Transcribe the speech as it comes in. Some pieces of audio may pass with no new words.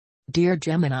Dear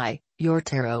Gemini, your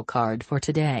tarot card for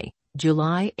today,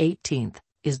 July 18th,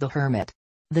 is the Hermit.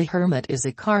 The Hermit is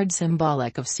a card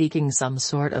symbolic of seeking some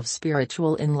sort of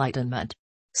spiritual enlightenment.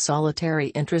 Solitary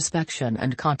introspection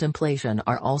and contemplation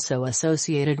are also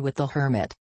associated with the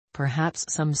Hermit. Perhaps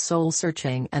some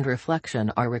soul-searching and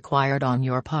reflection are required on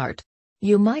your part.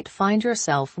 You might find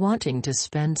yourself wanting to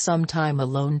spend some time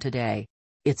alone today.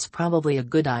 It's probably a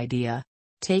good idea.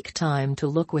 Take time to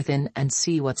look within and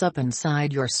see what's up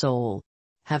inside your soul.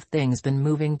 Have things been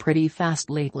moving pretty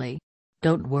fast lately?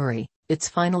 Don't worry, it's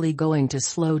finally going to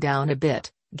slow down a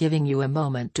bit, giving you a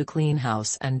moment to clean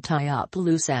house and tie up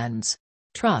loose ends.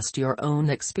 Trust your own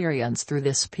experience through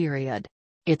this period.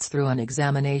 It's through an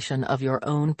examination of your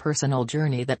own personal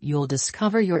journey that you'll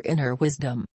discover your inner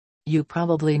wisdom. You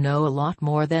probably know a lot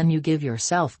more than you give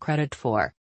yourself credit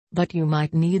for. But you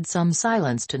might need some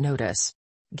silence to notice.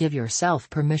 Give yourself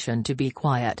permission to be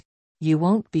quiet. You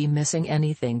won't be missing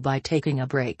anything by taking a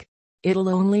break. It'll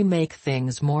only make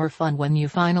things more fun when you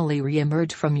finally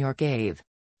re-emerge from your cave.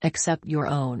 Accept your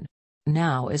own.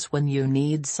 Now is when you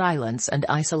need silence and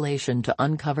isolation to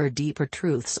uncover deeper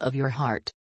truths of your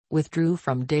heart. Withdraw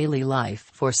from daily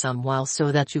life for some while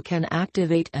so that you can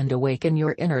activate and awaken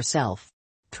your inner self.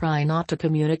 Try not to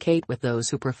communicate with those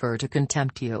who prefer to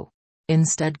contempt you.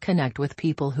 Instead, connect with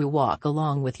people who walk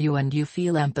along with you and you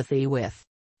feel empathy with.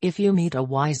 If you meet a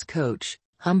wise coach,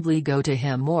 humbly go to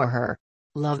him or her.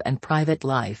 Love and private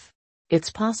life. It's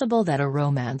possible that a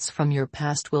romance from your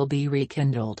past will be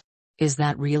rekindled. Is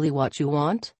that really what you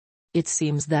want? It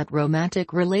seems that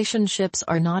romantic relationships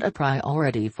are not a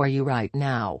priority for you right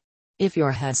now. If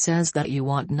your head says that you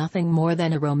want nothing more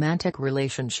than a romantic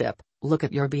relationship, look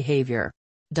at your behavior.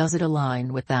 Does it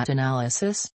align with that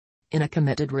analysis? In a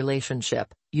committed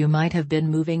relationship, you might have been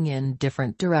moving in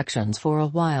different directions for a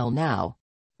while now.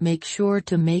 Make sure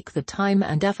to make the time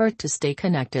and effort to stay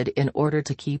connected in order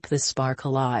to keep the spark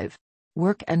alive.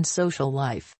 Work and social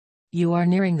life. You are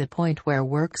nearing the point where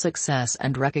work success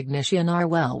and recognition are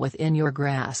well within your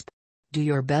grasp. Do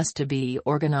your best to be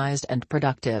organized and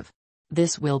productive.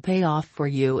 This will pay off for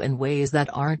you in ways that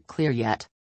aren't clear yet.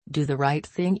 Do the right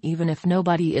thing even if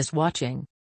nobody is watching.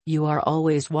 You are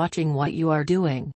always watching what you are doing.